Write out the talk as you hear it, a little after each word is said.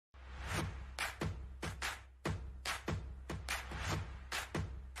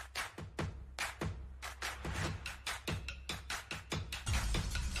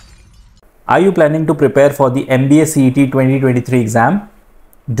Are you planning to prepare for the MBA CET 2023 exam?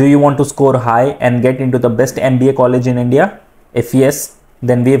 Do you want to score high and get into the best MBA college in India? If yes,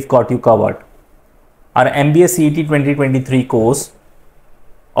 then we've got you covered. Our MBA CET 2023 course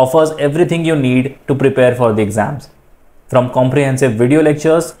offers everything you need to prepare for the exams, from comprehensive video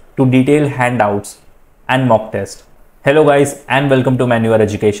lectures to detailed handouts and mock test. Hello guys, and welcome to MAH MBA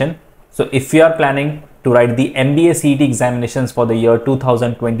Education. So if you are planning to write the MBA CET examinations for the year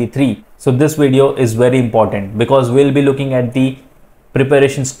 2023, so this video is very important because we'll be looking at the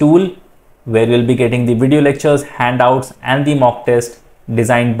preparations tool where we'll be getting the video lectures, handouts and the mock test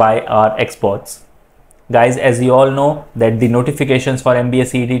designed by our experts. Guys, as you all know that the notifications for MBA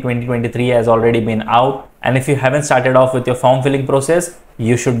CET 2023 has already been out, and if you haven't started off with your form filling process,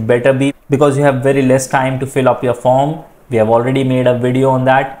 you should better be, because you have very less time to fill up your form. We have already made a video on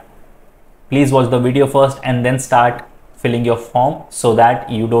that. Please watch the video first and then start filling your form so that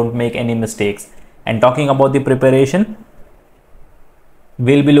you don't make any mistakes. And talking about the preparation,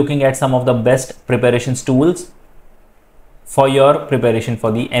 we'll be looking at some of the best preparations tools for your preparation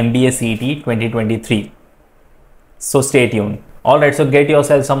for the MBA CET 2023. So stay tuned. Alright, so get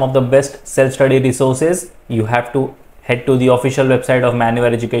yourself some of the best self-study resources. You have to head to the official website of MAH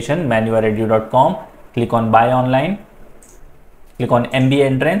MBA Education, manuaredu.com. Click on Buy Online. Click on MBA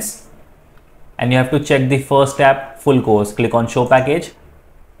Entrance. And you have to check the first tab, Full Course. Click on Show Package.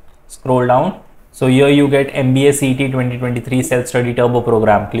 Scroll down. So here you get MBA CET 2023 Self-Study Turbo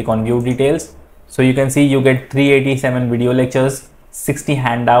Program. Click on View Details. So you can see you get 387 video lectures, 60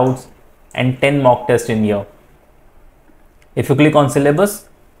 handouts and 10 mock tests in here. If you click on Syllabus,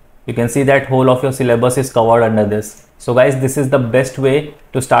 you can see that whole of your syllabus is covered under this. So guys, this is the best way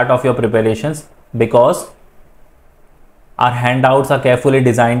to start off your preparations because our handouts are carefully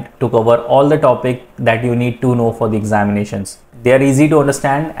designed to cover all the topic that you need to know for the examinations. They are easy to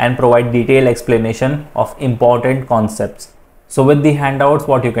understand and provide detailed explanation of important concepts. So with the handouts,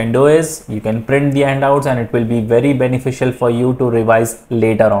 what you can do is you can print the handouts and it will be very beneficial for you to revise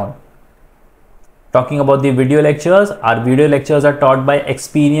later on. Talking about the video lectures, our video lectures are taught by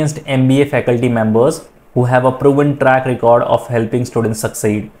experienced MBA faculty members who have a proven track record of helping students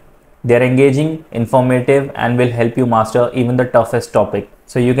succeed. They are engaging, informative and will help you master even the toughest topic.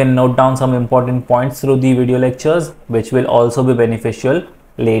 So you can note down some important points through the video lectures which will also be beneficial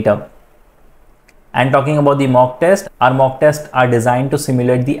later. And talking about the mock test, our mock tests are designed to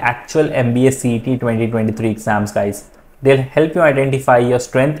simulate the actual MBA CET 2023 exams, guys. They'll help you identify your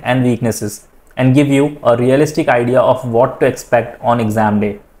strengths and weaknesses and give you a realistic idea of what to expect on exam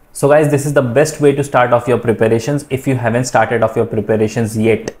day. So guys, this is the best way to start off your preparations if you haven't started off your preparations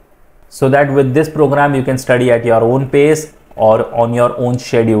yet. So that with this program you can study at your own pace or on your own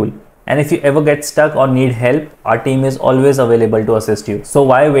schedule. And if you ever get stuck or need help, our team is always available to assist you. So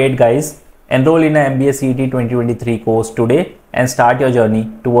why wait, guys? Enroll in an MBA CET 2023 course today and start your journey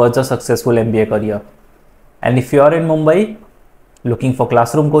towards a successful MBA career. And if you are in Mumbai looking for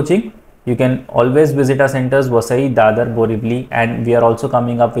classroom coaching, you can always visit our centers Vasai, Dadar, Borivali, and we are also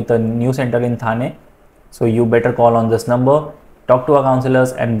coming up with a new center in Thane. So you better call on this number, talk to our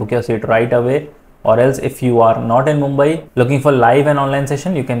counselors and book your seat right away. Or else if you are not in Mumbai looking for live and online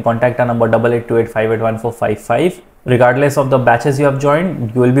session, you can contact our number 8828581455. Regardless of the batches you have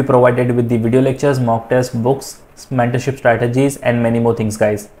joined, you will be provided with the video lectures, mock tests, books, mentorship strategies and many more things,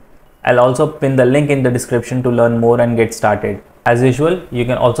 guys. I'll also pin the link in the description to learn more and get started. As usual, you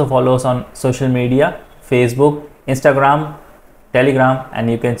can also follow us on social media, Facebook, Instagram, Telegram,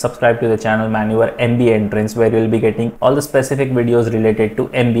 and you can subscribe to the channel MAH MBA Entrance where you will be getting all the specific videos related to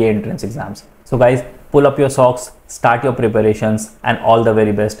MBA entrance exams. So guys, pull up your socks, start your preparations and all the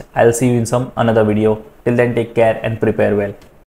very best. I'll see you in some another video. Till then, take care and prepare well.